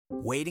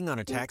Waiting on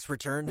a tax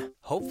return?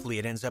 Hopefully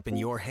it ends up in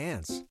your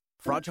hands.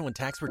 Fraudulent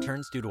tax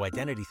returns due to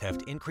identity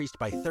theft increased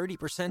by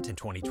 30% in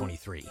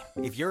 2023.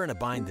 If you're in a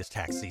bind this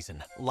tax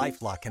season,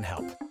 LifeLock can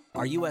help.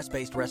 Our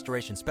U.S.-based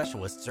restoration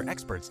specialists are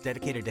experts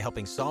dedicated to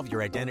helping solve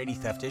your identity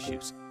theft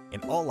issues.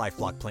 And all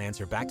LifeLock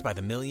plans are backed by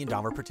the $1 Million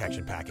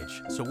Protection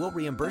Package. So we'll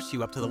reimburse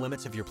you up to the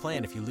limits of your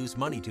plan if you lose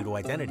money due to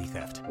identity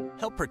theft.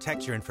 Help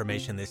protect your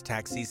information this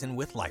tax season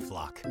with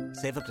LifeLock.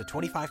 Save up to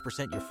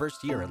 25% your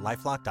first year at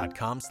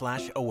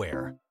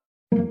LifeLock.com/aware.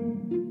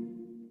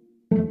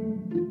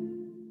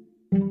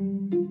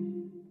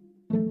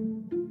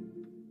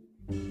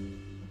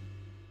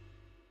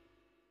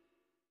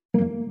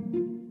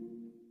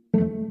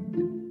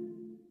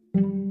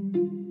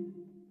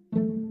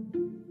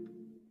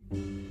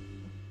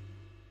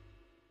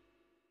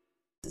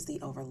 This is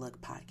the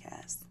Overlook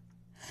podcast.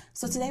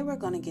 So today we're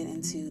going to get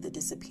into the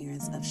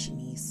disappearance of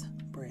Shanice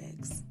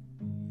Briggs.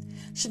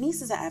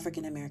 Shanice is an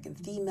African-American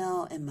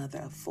female and mother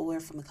of 4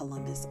 from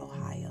Columbus,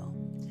 Ohio.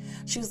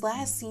 She was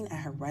last seen at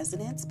her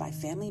residence by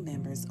family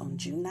members on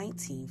June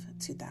 19th,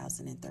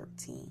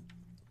 2013.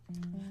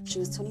 She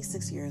was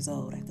 26 years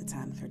old at the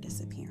time of her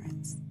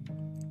disappearance.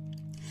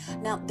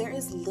 Now, there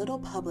is little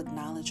public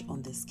knowledge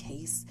on this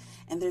case,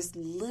 and there's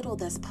little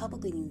that's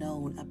publicly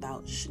known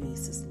about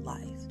Shanice's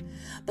life.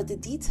 But the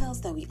details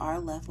that we are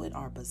left with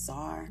are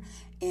bizarre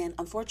and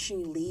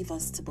unfortunately leave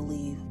us to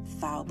believe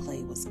foul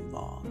play was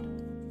involved.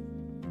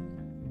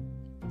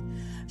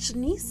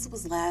 Shanice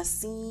was last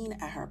seen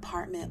at her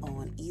apartment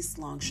on East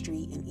Long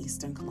Street in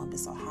eastern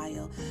Columbus,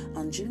 Ohio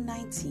on June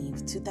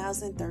 19,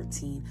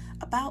 2013,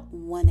 about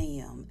 1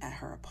 a.m. at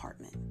her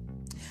apartment.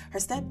 Her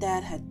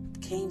stepdad had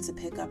came to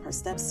pick up her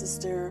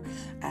stepsister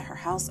at her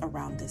house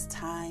around this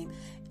time,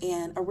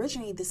 and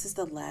originally this is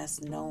the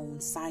last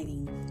known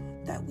sighting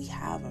that we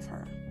have of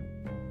her.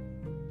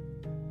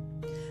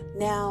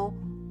 Now,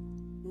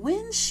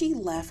 when she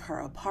left her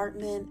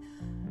apartment,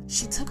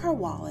 she took her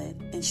wallet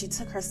and she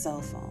took her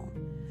cell phone.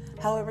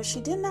 However, she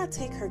did not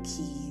take her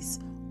keys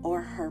or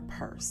her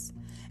purse,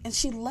 and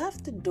she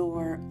left the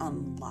door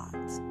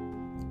unlocked.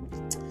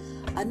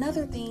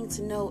 Another thing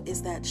to note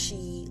is that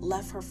she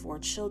left her 4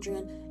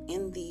 children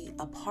in the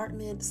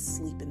apartment,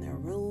 sleep in their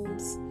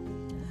rooms.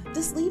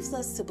 This leaves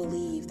us to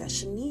believe that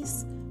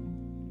Shanice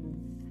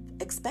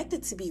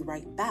expected to be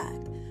right back.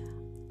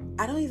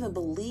 I don't even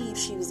believe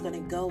she was going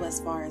to go as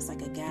far as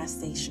like a gas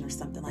station or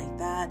something like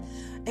that.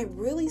 It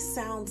really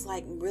sounds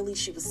like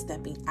she was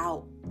stepping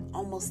out,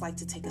 almost like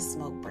to take a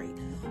smoke break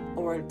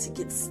or to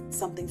get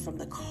something from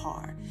the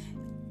car.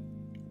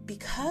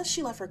 Because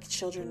she left her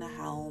children at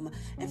home,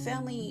 and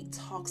family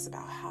talks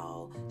about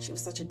how she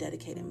was such a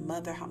dedicated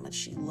mother, how much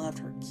she loved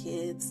her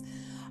kids,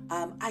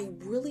 I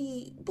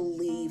really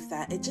believe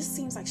that it just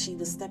seems like she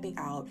was stepping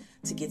out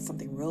to get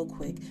something real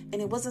quick,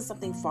 and it wasn't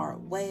something far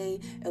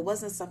away. It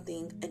wasn't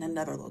something in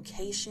another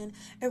location.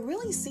 It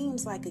really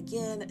seems like,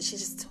 again, she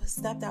just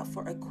stepped out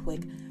for a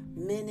quick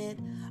minute.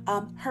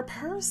 Her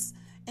purse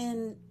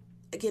and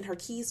again, her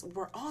keys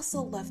were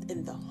also left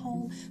in the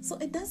home, so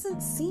it doesn't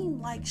seem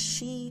like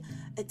she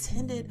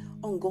intended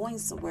on going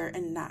somewhere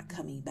and not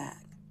coming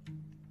back.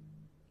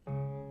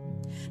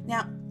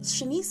 Now,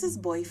 Shanice's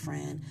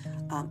boyfriend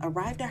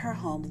arrived at her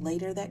home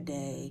later that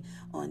day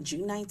on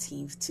June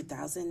 19th,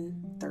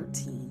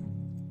 2013.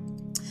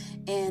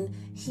 And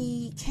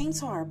he came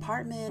to our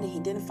apartment and he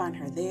didn't find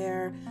her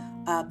there,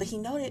 but he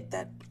noted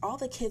that all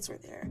the kids were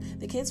there.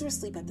 The kids were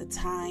asleep at the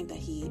time that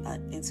he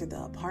entered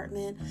the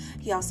apartment.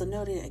 He also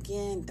noted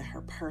again that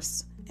her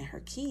purse and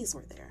her keys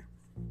were there.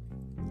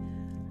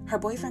 Her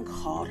boyfriend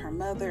called her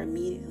mother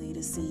immediately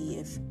to see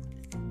if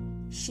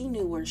she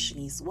knew where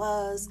Shanice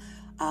was.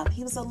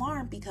 He was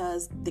alarmed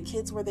because the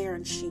kids were there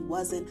and she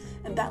wasn't,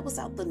 and that was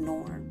out the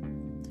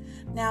norm.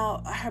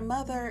 Now, her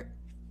mother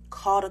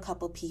called a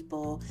couple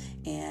people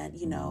and,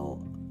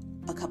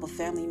 a couple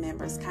family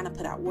members kind of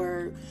put out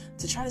word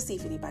to try to see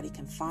if anybody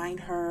can find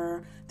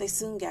her. They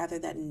soon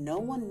gathered that no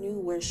one knew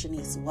where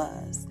Shanice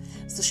was.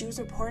 So she was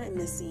reported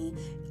missing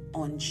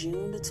on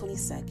June the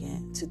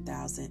 22nd,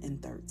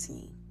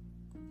 2013.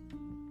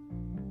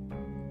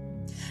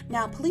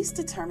 Now, police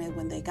determined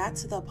when they got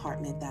to the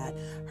apartment that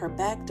her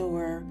back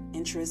door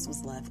entrance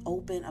was left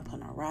open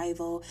upon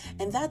arrival.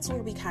 And that's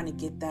where we kind of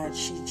get that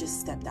she just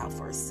stepped out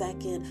for a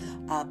second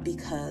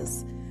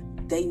because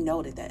they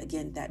noted that,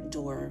 again, that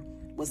door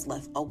was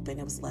left open.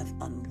 It was left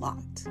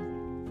unlocked.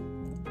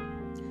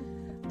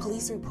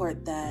 Police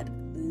report that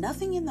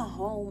nothing in the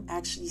home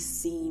actually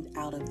seemed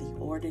out of the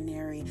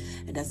ordinary.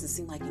 It doesn't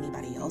seem like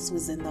anybody else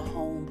was in the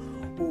home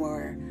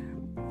or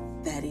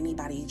that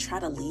anybody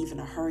tried to leave in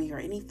a hurry or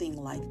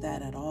anything like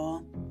that at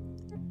all.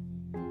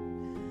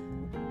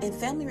 And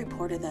family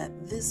reported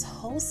that this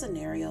whole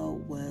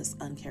scenario was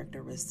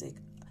uncharacteristic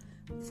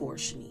for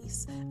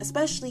Shanice,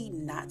 especially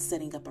not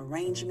setting up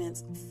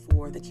arrangements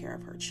for the care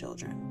of her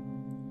children.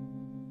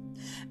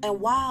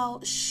 And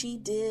while she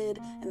did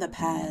in the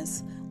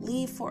past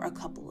leave for a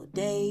couple of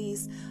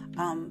days,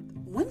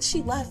 when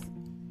she left,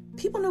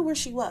 people knew where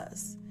she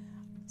was.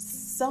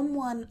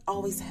 Someone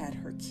always had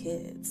her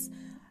kids.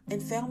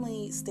 And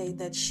family state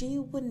that she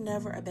would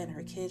never abandon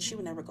her kids. She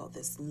would never go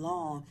this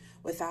long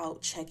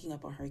without checking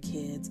up on her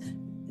kids,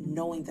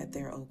 knowing that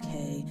they're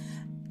okay.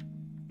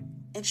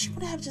 And she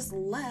would have just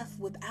left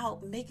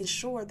without making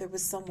sure there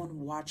was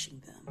someone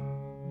watching them.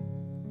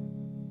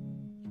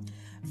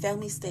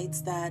 Family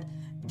states that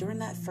during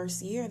that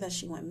first year that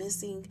she went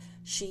missing,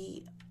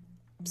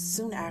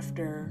 soon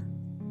after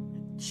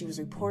she was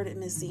reported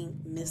missing,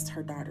 missed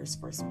her daughter's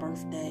first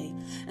birthday.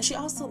 And she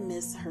also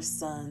missed her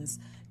son's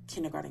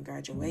kindergarten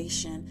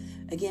graduation.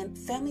 Again,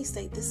 family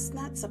state this is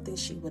not something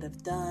she would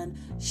have done.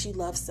 She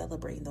loves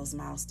celebrating those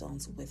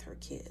milestones with her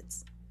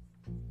kids.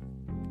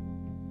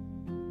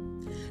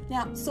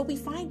 Now, so we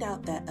find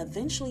out that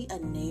eventually a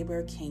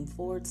neighbor came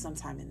forward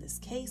sometime in this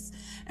case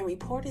and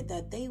reported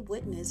that they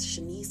witnessed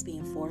Shanice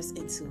being forced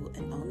into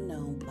an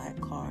unknown black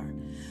car,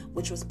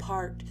 which was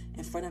parked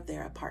in front of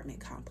their apartment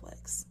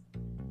complex.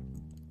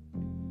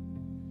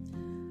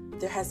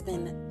 There has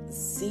been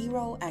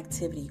zero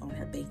activity on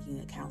her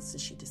banking account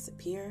since she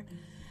disappeared,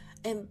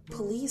 and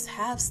police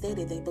have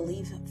stated they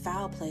believe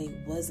foul play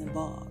was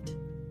involved.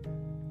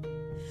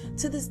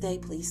 To this day,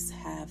 police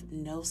have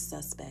no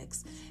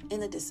suspects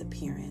in the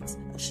disappearance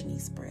of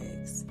Shanice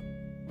Briggs.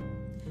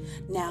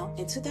 Now,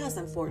 in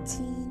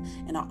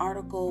 2014, in an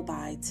article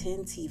by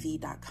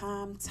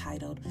 10tv.com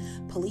titled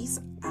Police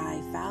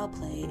Eye Foul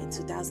Play in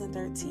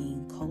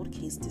 2013 Cold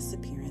Case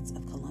Disappearance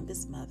of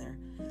Columbus Mother,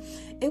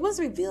 it was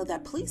revealed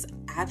that police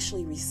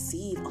actually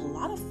received a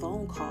lot of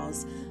phone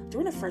calls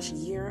during the first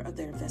year of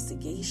their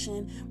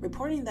investigation,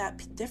 reporting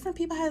that different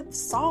people had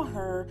saw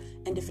her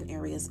in different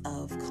areas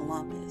of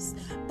Columbus.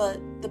 But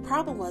the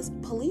problem was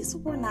police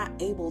were not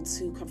able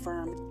to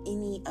confirm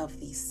any of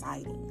these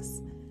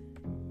sightings.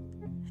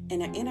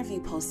 In an interview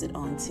posted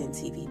on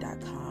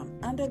 10tv.com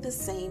under the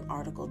same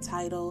article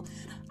title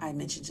I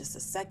mentioned just a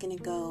second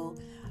ago,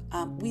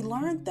 we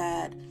learned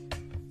that,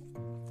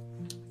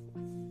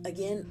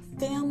 again,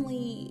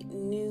 family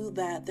knew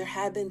that there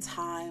had been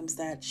times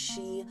that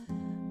she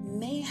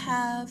may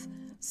have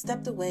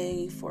stepped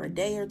away for a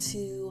day or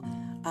two,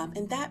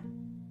 and that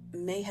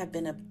may have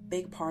been a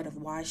big part of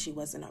why she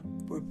wasn't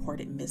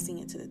reported missing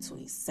until the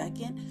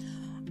 22nd.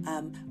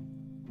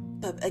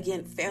 But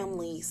again,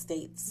 family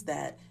states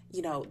that,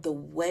 the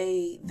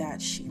way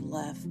that she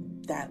left,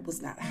 that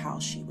was not how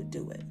she would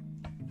do it.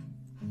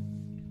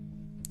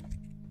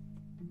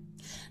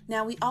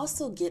 Now, we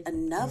also get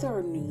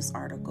another news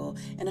article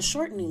and a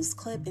short news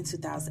clip in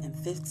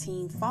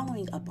 2015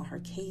 following up on her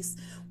case,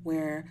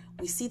 where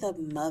we see the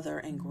mother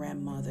and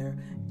grandmother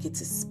get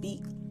to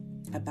speak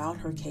about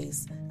her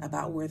case,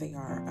 about where they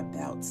are,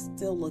 about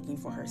still looking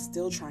for her,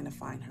 still trying to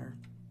find her.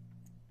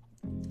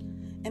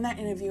 In that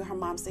interview, her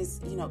mom says,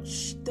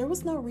 there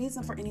was no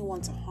reason for anyone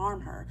to harm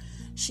her.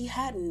 She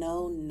had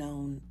no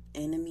known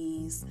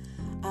enemies.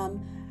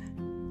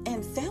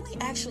 And family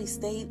actually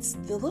states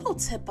the little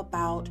tip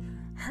about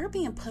her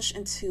being pushed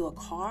into a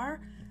car,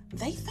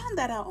 they found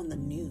that out on the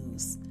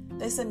news.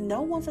 They said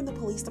no one from the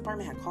police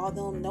department had called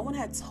them. No one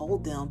had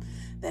told them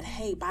that,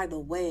 hey, by the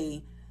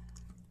way,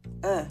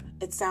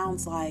 it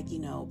sounds like,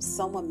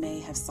 someone may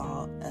have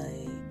saw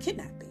a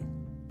kidnapping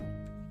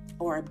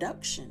or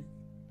abduction.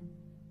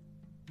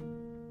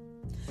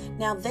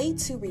 Now, they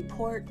too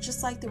report,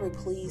 just like the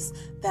police,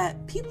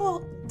 that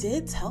people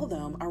did tell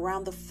them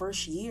around the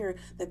first year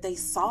that they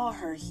saw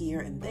her here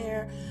and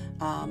there,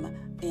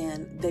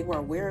 and they were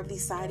aware of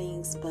these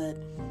sightings. But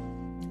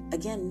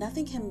again,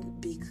 nothing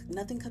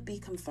could be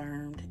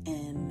confirmed,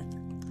 and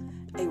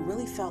it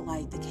really felt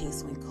like the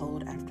case went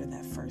cold after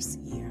that first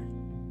year.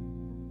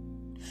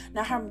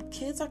 Now, her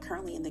kids are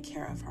currently in the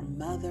care of her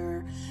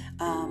mother,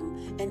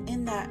 and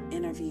in that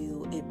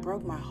interview, it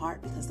broke my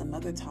heart because the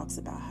mother talks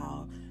about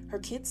how her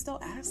kids still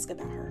ask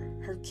about her.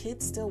 Her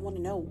kids still want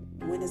to know,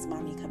 when is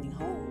mommy coming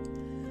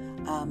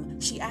home?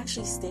 She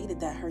actually stated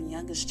that her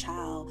youngest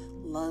child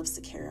loves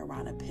to carry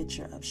around a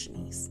picture of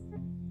Shanice.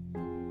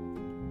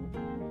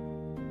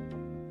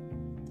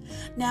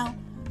 Now,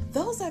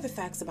 those are the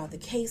facts about the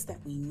case that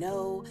we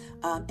know,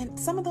 and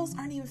some of those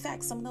aren't even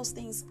facts. Some of those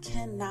things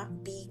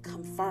cannot be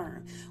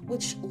confirmed,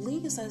 which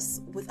leaves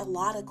us with a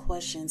lot of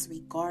questions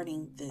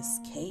regarding this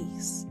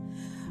case.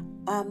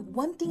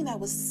 One thing that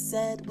was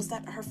said was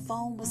that her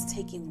phone was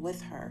taken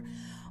with her,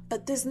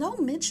 but there's no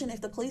mention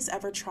if the police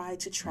ever tried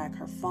to track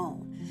her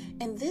phone.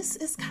 And this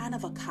is kind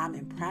of a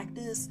common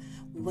practice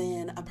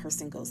when a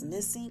person goes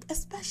missing,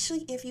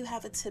 especially if you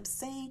have a tip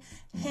saying,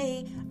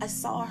 hey, I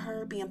saw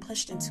her being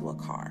pushed into a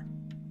car.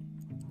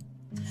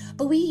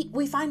 But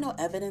we find no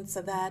evidence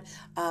of that.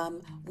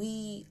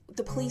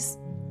 The police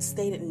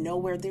stated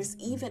nowhere. There's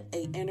even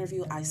an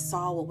interview I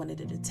saw with one of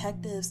the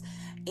detectives,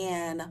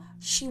 and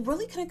she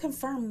really couldn't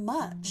confirm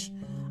much.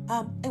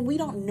 And we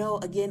don't know,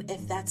 again,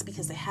 if that's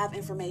because they have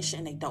information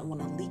and they don't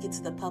want to leak it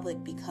to the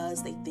public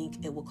because they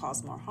think it will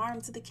cause more harm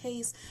to the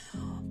case.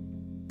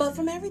 But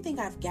from everything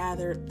I've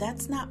gathered,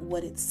 that's not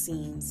what it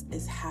seems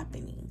is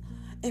happening.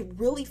 It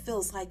really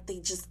feels like they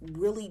just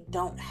really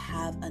don't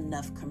have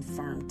enough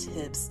confirmed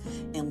tips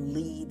and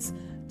leads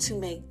to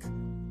make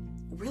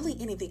really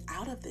anything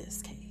out of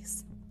this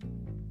case.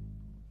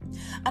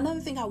 Another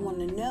thing I want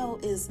to know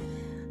is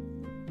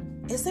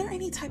there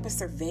any type of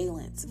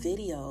surveillance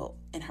video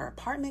in her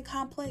apartment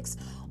complex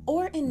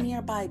or in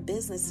nearby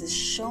businesses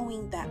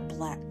showing that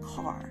black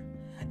car?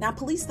 Now,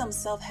 police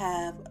themselves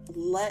have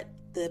let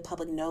the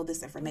public know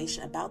this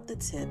information about the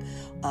tip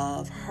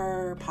of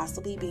her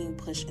possibly being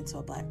pushed into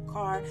a black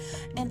car.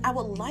 And I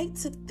would like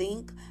to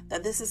think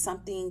that this is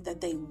something that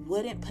they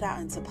wouldn't put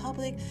out into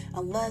public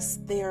unless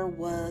there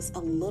was a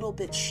little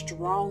bit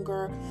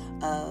stronger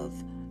of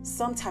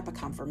some type of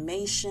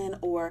confirmation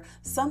or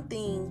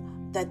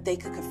something that they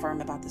could confirm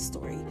about the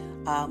story,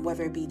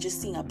 whether it be just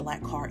seeing a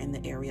black car in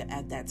the area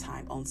at that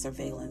time on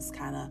surveillance,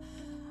 kind of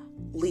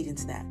leading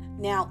to that.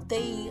 Now,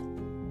 they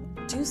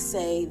do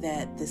say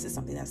that this is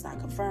something that's not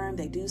confirmed.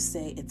 They do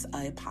say it's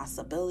a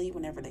possibility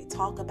whenever they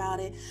talk about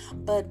it,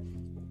 but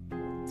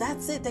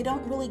that's it. They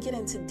don't really get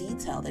into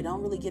detail. They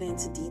don't really get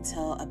into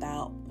detail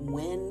about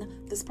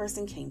when this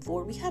person came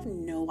forward. We have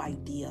no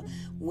idea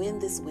when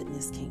this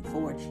witness came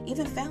forward.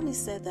 Even family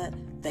said that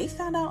they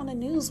found out on the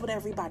news with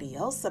everybody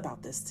else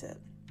about this tip.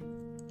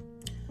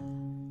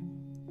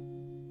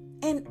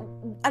 And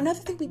another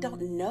thing we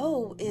don't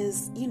know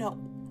is,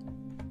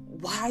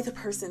 why the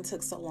person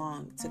took so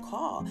long to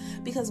call.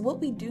 Because what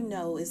we do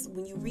know is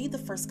when you read the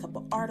first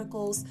couple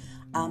articles,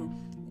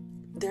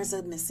 there's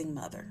a missing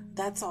mother.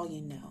 That's all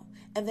you know.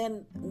 And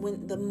then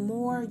when the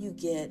more you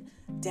get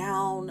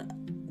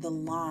down the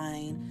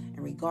line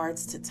in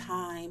regards to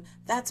time,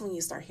 that's when you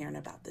start hearing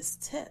about this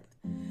tip.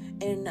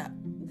 And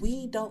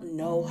we don't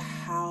know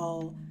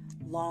how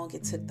long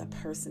it took the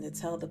person to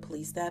tell the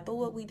police that, but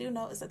what we do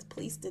know is that the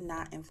police did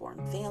not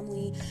inform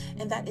family,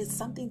 and that is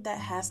something that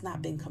has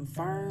not been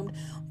confirmed.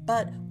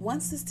 But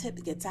once this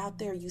tip gets out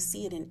there, you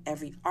see it in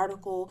every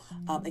article.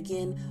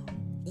 Again,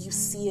 you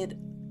see it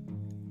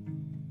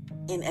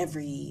in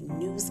every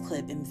news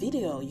clip and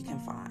video you can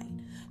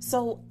find.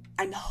 So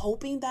I'm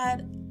hoping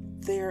that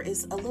there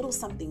is a little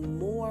something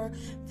more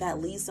that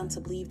leads them to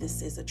believe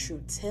this is a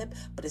true tip,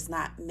 but it's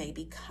not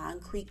maybe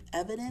concrete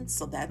evidence,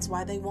 so that's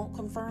why they won't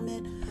confirm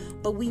it.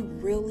 But we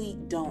really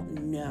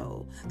don't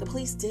know. The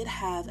police did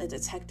have a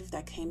detective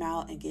that came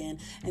out again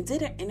and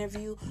did an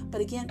interview,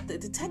 but again, the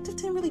detective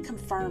didn't really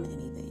confirm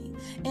anything.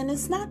 And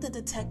it's not the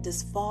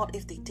detective's fault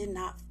if they did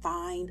not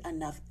find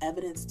enough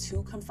evidence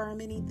to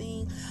confirm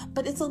anything,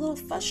 but it's a little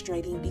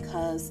frustrating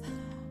because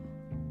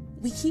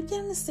we keep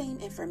getting the same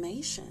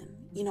information,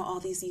 all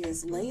these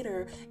years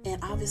later, and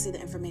obviously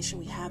the information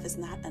we have is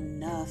not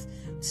enough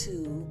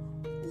to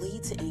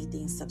lead to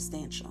anything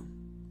substantial.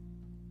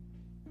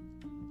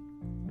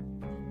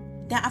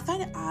 Now, I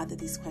find it odd that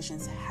these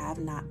questions have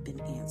not been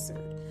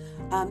answered.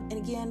 And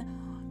again,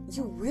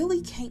 you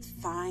really can't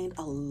find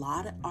a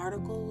lot of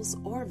articles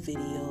or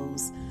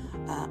videos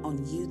on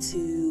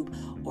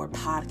YouTube or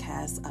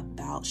podcasts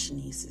about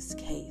Shanice's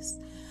case.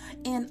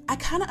 And I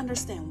kind of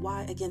understand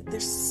why. Again,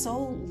 there's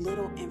so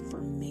little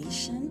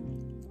information.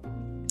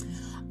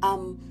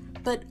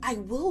 But I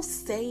will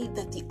say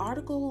that the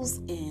articles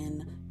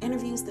and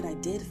interviews that I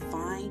did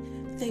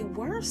find, they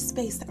were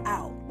spaced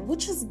out,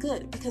 which is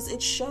good because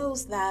it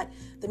shows that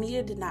the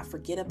media did not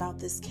forget about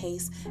this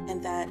case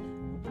and that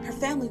her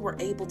family were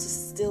able to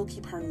still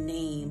keep her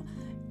name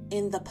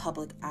in the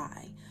public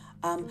eye.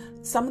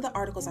 Some of the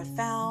articles I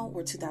found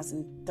were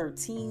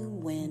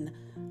 2013 when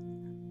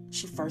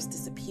she first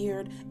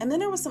disappeared. And then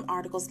there were some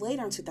articles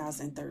later in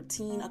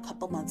 2013, a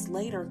couple months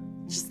later,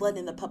 just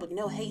letting the public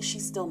know, hey,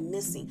 she's still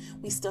missing.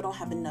 We still don't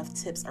have enough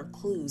tips or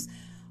clues.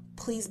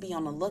 Please be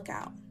on the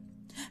lookout.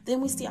 Then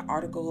we see an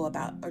article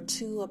about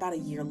a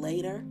year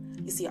later.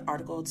 You see an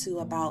article or two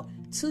about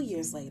 2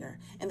 years later.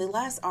 And the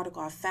last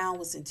article I found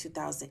was in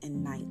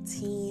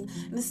 2019.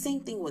 And the same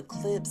thing with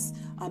clips.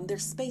 They're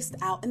spaced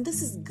out. And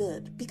this is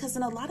good because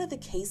in a lot of the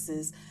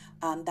cases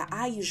that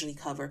I usually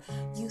cover,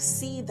 you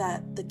see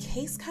that the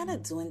case kind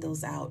of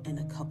dwindles out in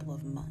a couple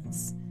of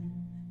months.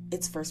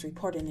 It's first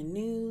reported in the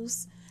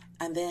news,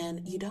 and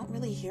then you don't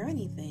really hear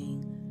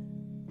anything.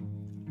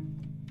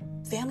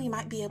 Family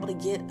might be able to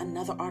get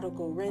another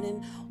article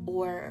written,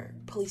 or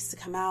police to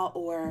come out,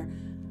 or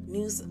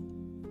news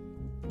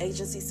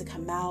agencies to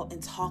come out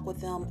and talk with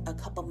them a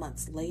couple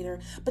months later.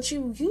 But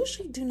you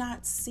usually do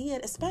not see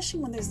it, especially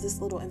when there's this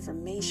little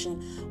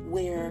information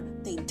where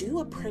they do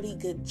a pretty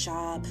good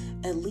job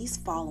at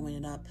least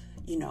following it up,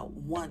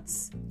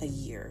 once a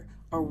year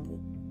or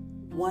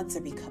once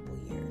every couple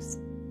years.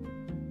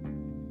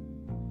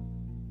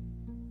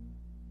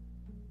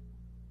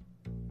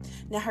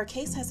 Now, her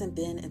case hasn't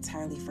been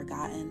entirely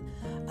forgotten,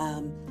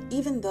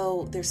 even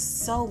though there's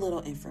so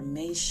little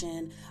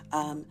information.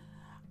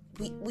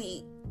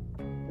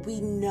 We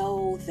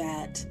know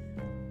that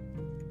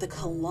the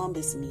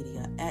Columbus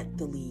media, at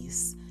the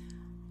least,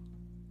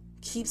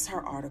 keeps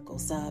her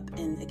articles up,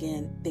 and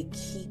again, they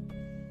keep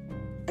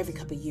every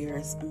couple of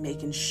years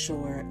making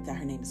sure that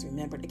her name is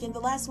remembered. Again, the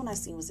last one I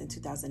seen was in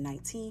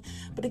 2019,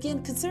 but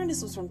again, considering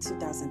this was from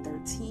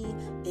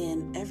 2013,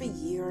 and every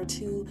year or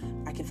two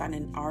I can find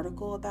an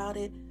article about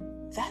it,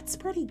 that's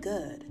pretty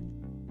good.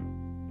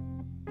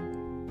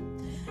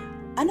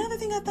 Another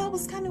thing I thought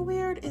was kind of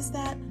weird is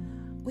that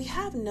We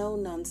have no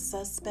known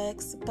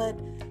suspects, but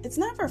it's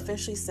never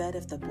officially said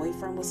if the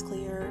boyfriend was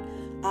cleared.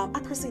 I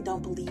personally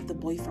don't believe the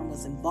boyfriend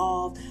was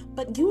involved,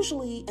 but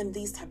usually in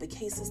these type of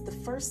cases, the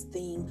first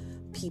thing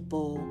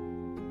people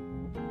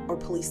or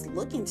police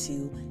look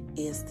into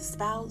is the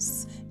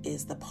spouse,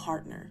 is the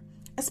partner,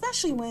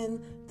 especially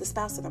when the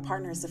spouse or the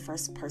partner is the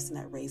first person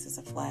that raises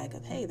a flag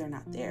of, hey, they're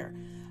not there.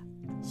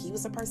 He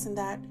was a person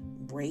that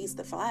raised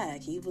the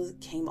flag. He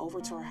came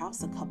over to her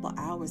house a couple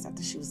hours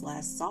after she was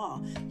last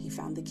saw. He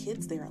found the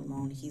kids there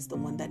alone. He's the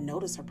one that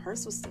noticed her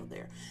purse was still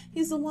there.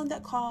 He's the one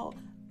that called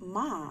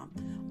mom.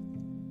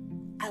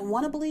 I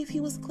want to believe he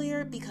was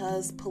cleared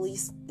because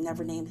police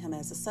never named him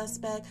as a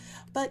suspect,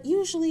 but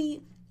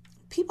usually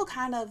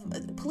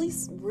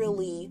police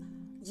really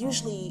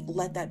usually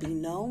let that be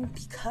known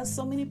because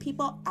so many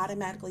people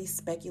automatically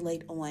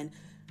speculate on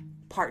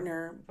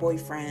partner,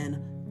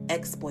 boyfriend,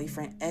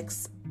 ex-boyfriend,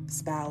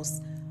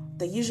 ex-spouse.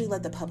 They usually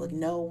let the public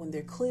know when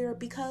they're clear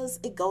because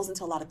it goes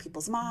into a lot of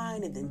people's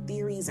mind and then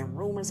theories and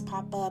rumors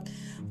pop up,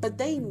 but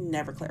they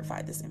never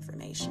clarified this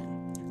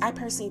information. I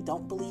personally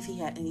don't believe he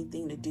had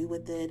anything to do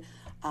with it.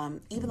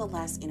 Even the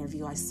last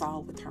interview I saw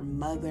with her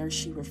mother,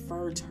 she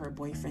referred to her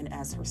boyfriend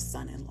as her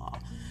son-in-law.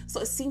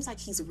 So it seems like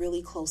he's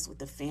really close with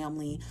the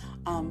family.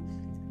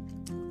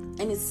 And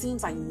it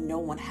seems like no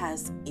one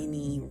has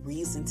any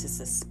reason to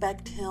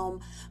suspect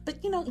him.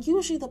 But,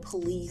 usually the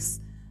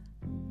police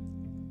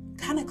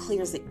kind of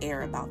clears the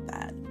air about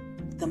that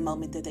the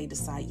moment that they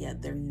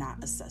decide, they're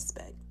not a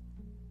suspect.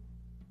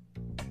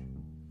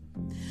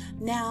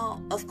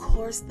 Now, of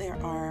course, there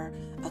are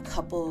a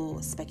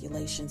couple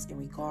speculations in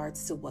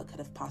regards to what could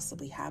have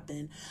possibly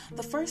happened.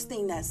 The first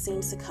thing that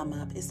seems to come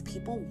up is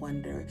people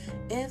wonder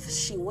if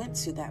she went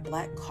to that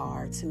black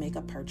car to make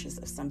a purchase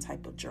of some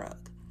type of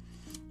drug,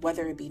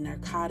 whether it be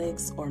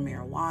narcotics or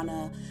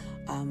marijuana.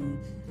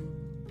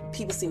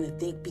 People seem to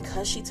think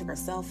because she took her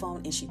cell phone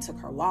and she took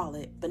her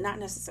wallet, but not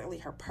necessarily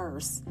her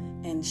purse,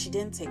 and she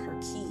didn't take her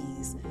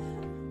keys.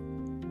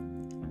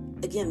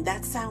 Again,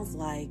 that sounds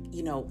like,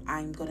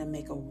 I'm going to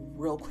make a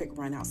real quick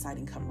run outside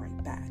and come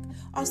right back.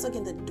 Also,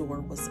 again, the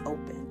door was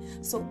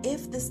open. So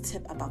if this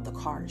tip about the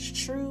car is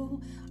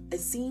true, it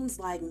seems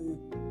like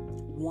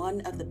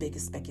one of the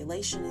biggest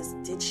speculation is,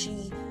 did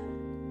she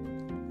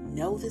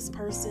know this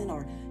person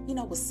or,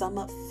 was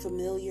somewhat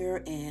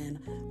familiar and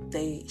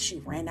she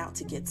ran out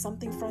to get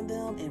something from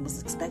them and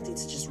was expecting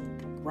to just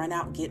run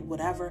out, get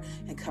whatever,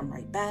 and come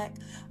right back.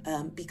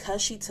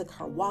 Because she took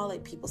her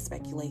wallet, people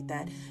speculate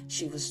that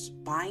she was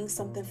buying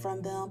something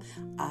from them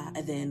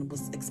and then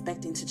was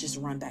expecting to just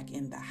run back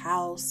in the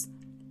house.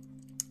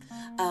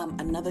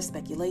 Another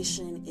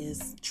speculation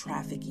is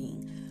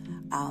trafficking.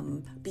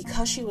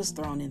 Because she was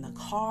thrown in the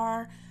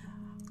car,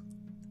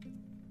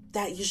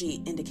 that usually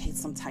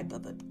indicates some type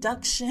of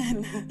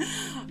abduction.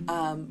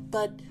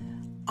 But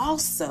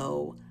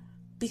also,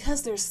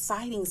 because there's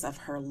sightings of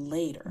her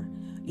later,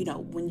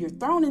 when you're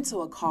thrown into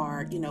a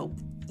car, no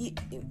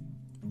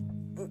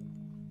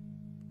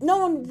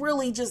one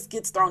really just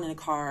gets thrown in a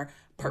car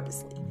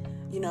purposely,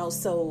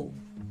 so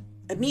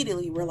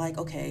immediately we're like,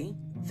 okay,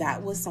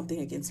 that was something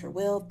against her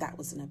will. That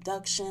was an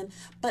abduction.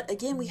 But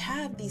again, we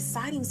have these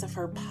sightings of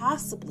her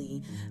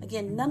possibly.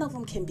 Again, none of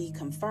them can be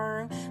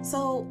confirmed.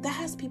 So that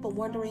has people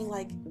wondering,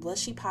 was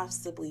she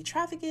possibly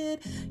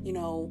trafficked?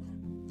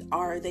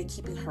 Are they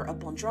keeping her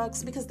up on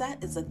drugs? Because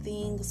that is a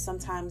thing.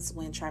 Sometimes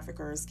when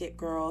traffickers get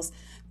girls,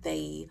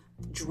 they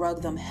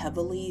drug them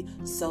heavily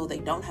so they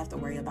don't have to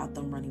worry about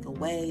them running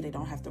away. They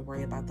don't have to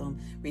worry about them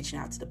reaching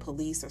out to the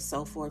police or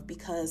so forth,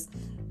 because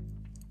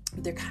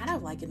they're kind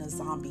of like in a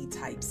zombie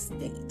type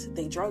state.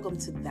 They drug them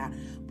to that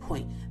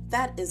point.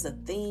 That is a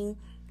thing.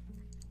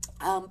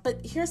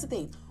 But here's the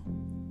thing.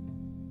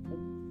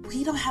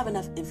 We don't have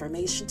enough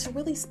information to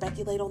really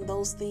speculate on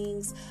those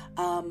things.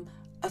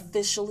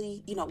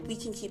 Officially, we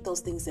can keep those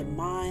things in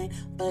mind,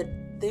 but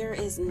there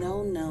is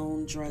no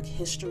known drug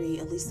history,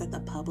 at least that the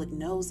public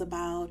knows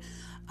about.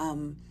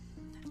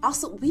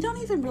 Also, we don't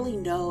even really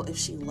know if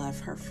she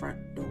left her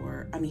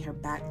her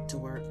back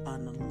door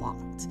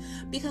unlocked,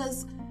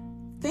 because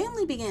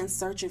family began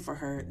searching for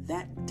her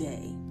that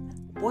day.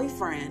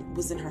 Boyfriend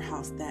was in her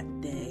house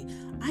that day.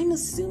 I'm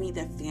assuming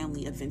that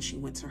family eventually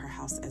went to her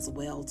house as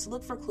well to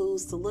look for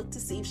clues, to look to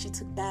see if she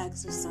took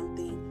bags or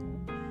something.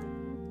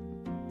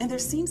 And there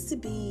seems to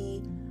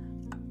be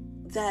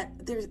that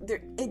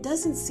it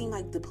doesn't seem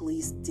like the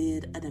police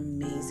did an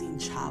amazing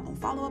job on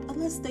follow-up,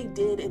 unless they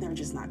did and they're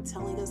just not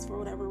telling us for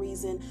whatever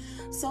reason.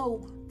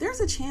 So there's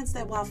a chance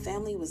that while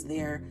family was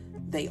there,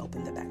 they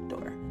opened the back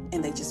door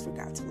and they just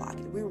forgot to lock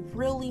it. We're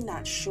really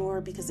not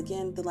sure, because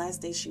again, the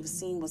last day she was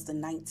seen was the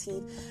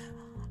 19th,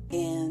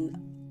 and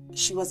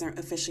she wasn't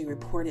officially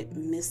reported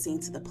missing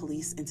to the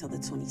police until the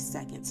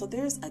 22nd. So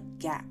there's a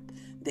gap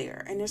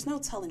there, and there's no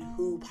telling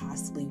who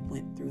possibly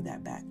went through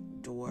that back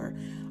door.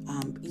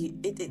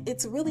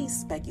 It's really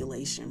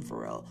speculation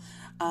for real.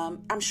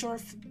 I'm sure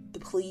if the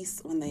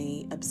police, when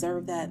they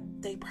observed that,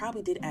 they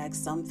probably did ask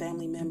some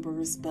family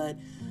members, but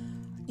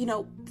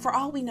for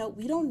all we know,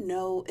 we don't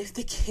know if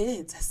the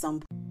kids at some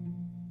point.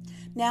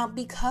 Now,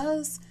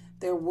 because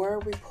There were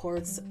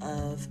reports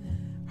of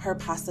her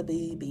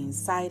possibly being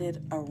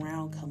sighted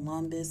around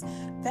Columbus.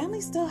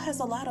 Family still has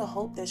a lot of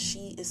hope that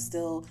she is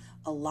still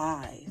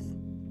alive.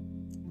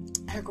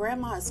 Her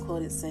grandma is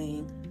quoted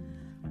saying,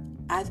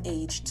 "I've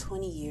aged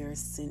 20 years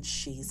since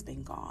she's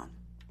been gone.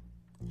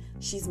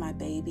 She's my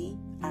baby.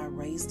 I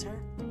raised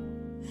her.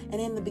 And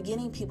in the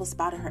beginning, people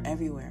spotted her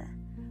everywhere.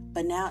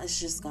 But now it's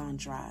just gone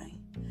dry.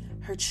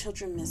 Her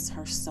children miss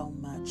her so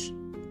much.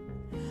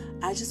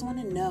 I just want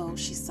to know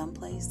she's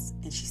someplace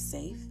and she's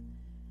safe.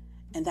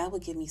 And that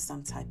would give me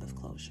some type of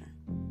closure."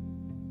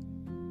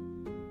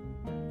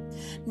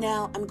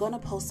 Now, I'm going to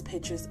post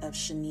pictures of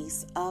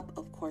Shanice up,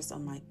 of course,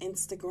 on my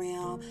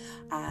Instagram.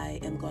 I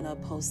am going to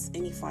post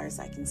any flyers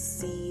I can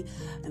see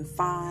and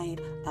find.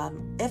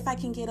 If I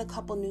can get a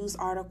couple news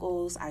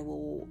articles, I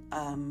will,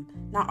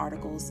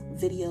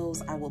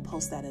 videos, I will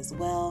post that as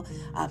well.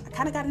 I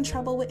kind of got in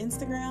trouble with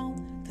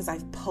Instagram because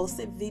I've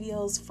posted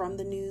videos from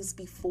the news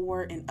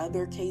before in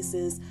other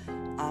cases.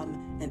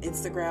 And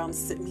Instagram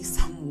sent me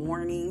some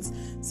warnings.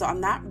 So I'm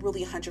not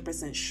really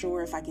 100%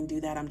 sure if I can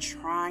do that. I'm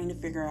trying to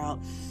figure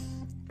out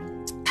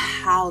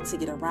how to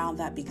get around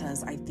that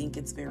because I think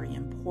it's very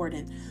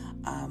important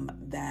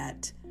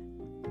that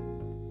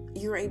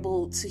you're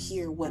able to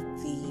hear what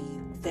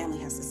the family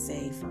has to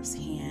say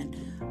firsthand,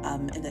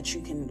 and that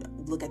you can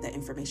look at that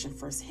information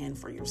firsthand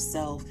for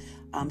yourself.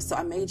 So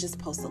I may just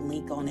post a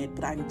link on it,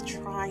 but I'm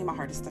trying my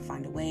hardest to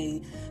find a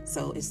way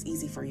so it's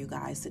easy for you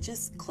guys to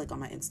just click on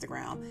my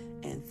Instagram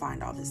and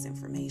find all this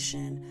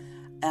information.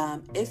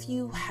 If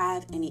you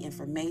have any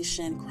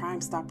information,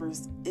 Crime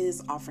Stoppers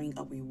is offering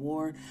a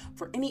reward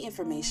for any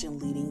information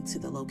leading to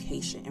the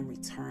location and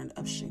return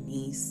of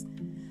Shanice.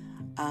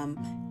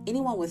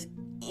 Anyone with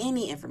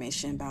any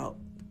information about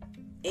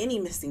any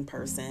missing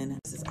person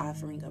is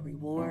offering a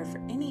reward for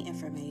any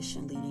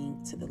information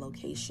leading to the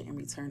location and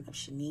return of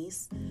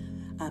Shanice.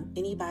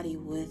 Anybody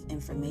with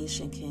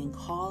information can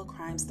call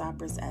Crime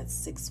Stoppers at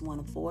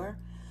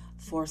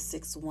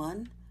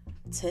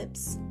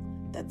 614-461-TIPS.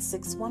 That's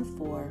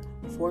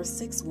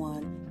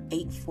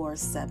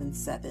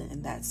 614-461-8477,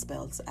 and that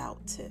spells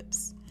out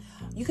TIPS.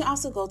 You can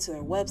also go to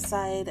their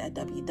website at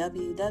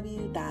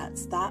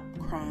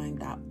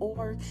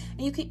www.stopcrime.org,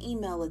 and you can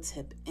email a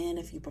tip in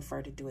if you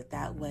prefer to do it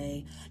that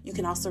way. You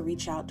can also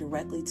reach out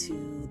directly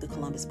to the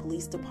Columbus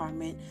Police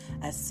Department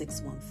at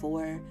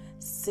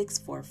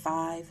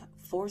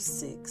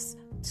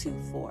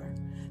 614-645-4624.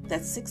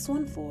 That's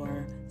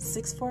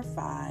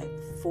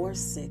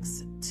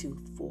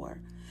 614-645-4624.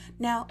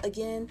 Now,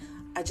 again,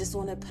 I just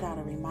want to put out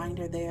a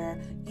reminder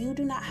there. You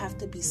do not have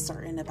to be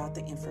certain about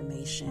the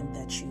information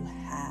that you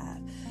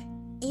have.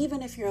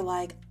 Even if you're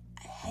like,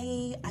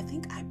 hey, I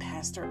think I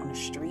passed her on the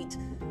street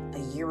a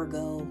year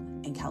ago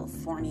in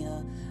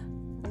California,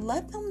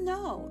 let them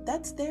know.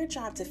 That's their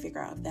job to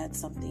figure out if that's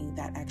something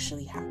that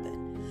actually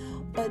happened.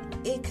 But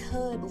it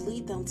could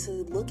lead them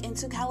to look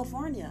into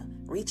California,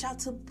 reach out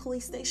to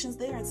police stations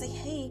there and say,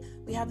 hey,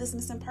 we have this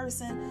missing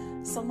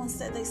person. Someone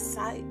said they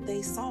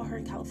saw her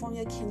in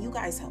California. Can you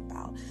guys help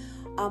out?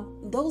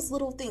 Those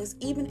little things,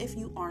 even if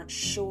you aren't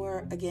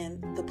sure, again,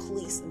 the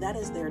police, that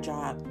is their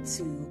job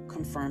to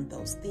confirm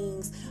those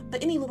things.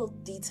 But any little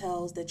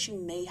details that you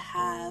may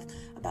have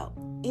about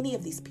any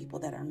of these people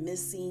that are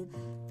missing,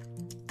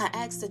 I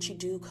ask that you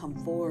do come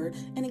forward.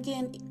 And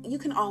again, you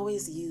can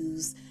always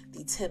use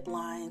the tip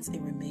lines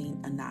and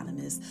remain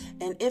anonymous.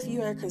 And if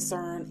you are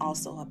concerned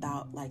also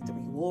about like the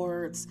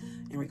rewards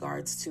in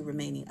regards to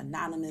remaining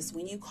anonymous,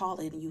 when you call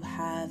in and you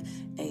have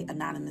a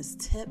anonymous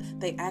tip,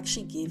 they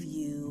actually give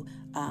you,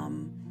 I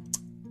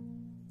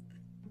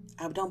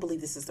don't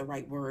believe this is the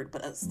right word,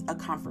 but a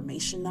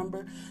confirmation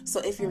number. So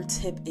if your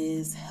tip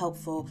is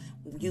helpful,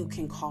 you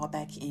can call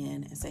back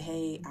in and say,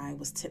 hey, I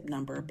was tip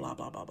number blah,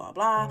 blah, blah, blah,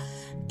 blah.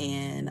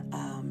 And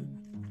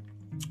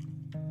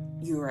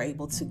you are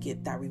able to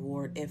get that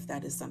reward if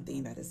that is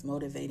something that is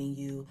motivating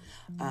you.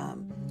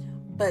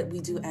 But we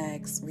do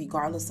ask,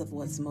 regardless of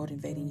what's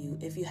motivating you,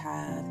 if you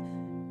have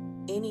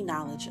any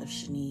knowledge of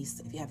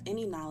Shanice, if you have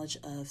any knowledge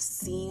of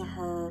seeing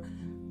her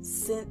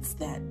since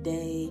that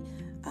day,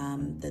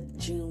 the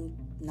June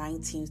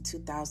 19th,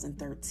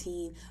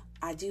 2013,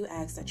 I do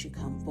ask that you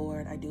come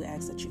forward. I do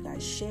ask that you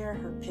guys share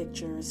her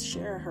pictures,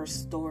 share her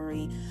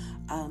story,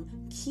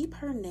 keep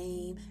her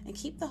name, and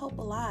keep the hope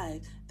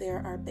alive. There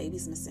are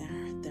babies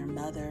missing their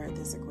mother.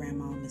 There's a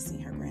grandma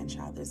missing her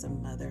grandchild. There's a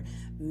mother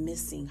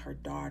missing her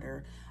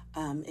daughter.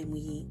 And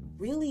we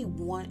really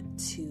want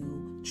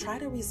to try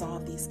to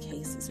resolve these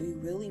cases. We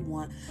really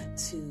want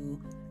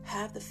to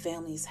have the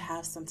families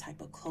have some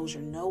type of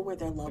closure, know where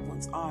their loved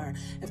ones are.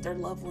 If their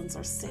loved ones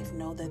are safe,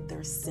 know that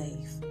they're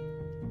safe.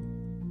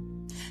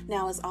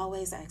 Now, as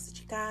always, I ask that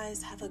you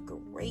guys have a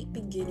great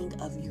beginning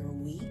of your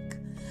week.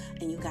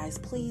 And you guys,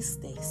 please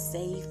stay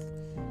safe.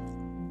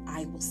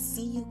 I will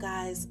see you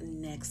guys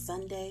next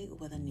Sunday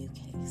with a new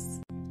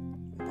case.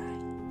 Bye.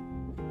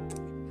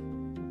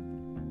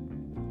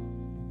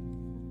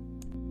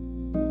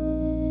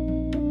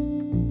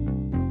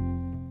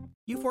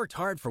 You've You've worked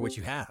hard for what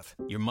you have.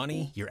 Your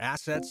money, your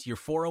assets, your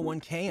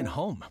 401k, and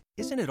home.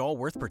 Isn't it all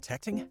worth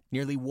protecting?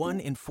 Nearly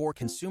 1 in 4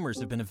 consumers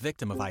have been a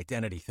victim of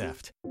identity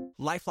theft.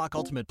 LifeLock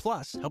Ultimate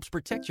Plus helps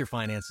protect your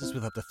finances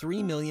with up to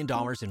 $3 million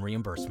in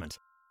reimbursement.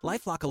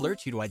 LifeLock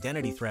alerts you to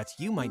identity threats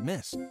you might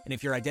miss. And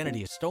if your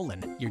identity is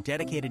stolen, your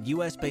dedicated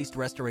U.S.-based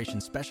restoration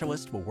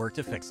specialist will work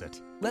to fix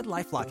it. Let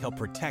LifeLock help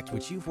protect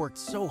what you've worked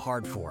so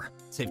hard for.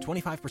 Save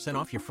 25%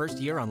 off your first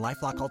year on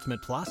LifeLock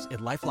Ultimate Plus at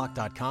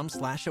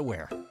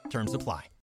LifeLock.com/aware. Terms apply.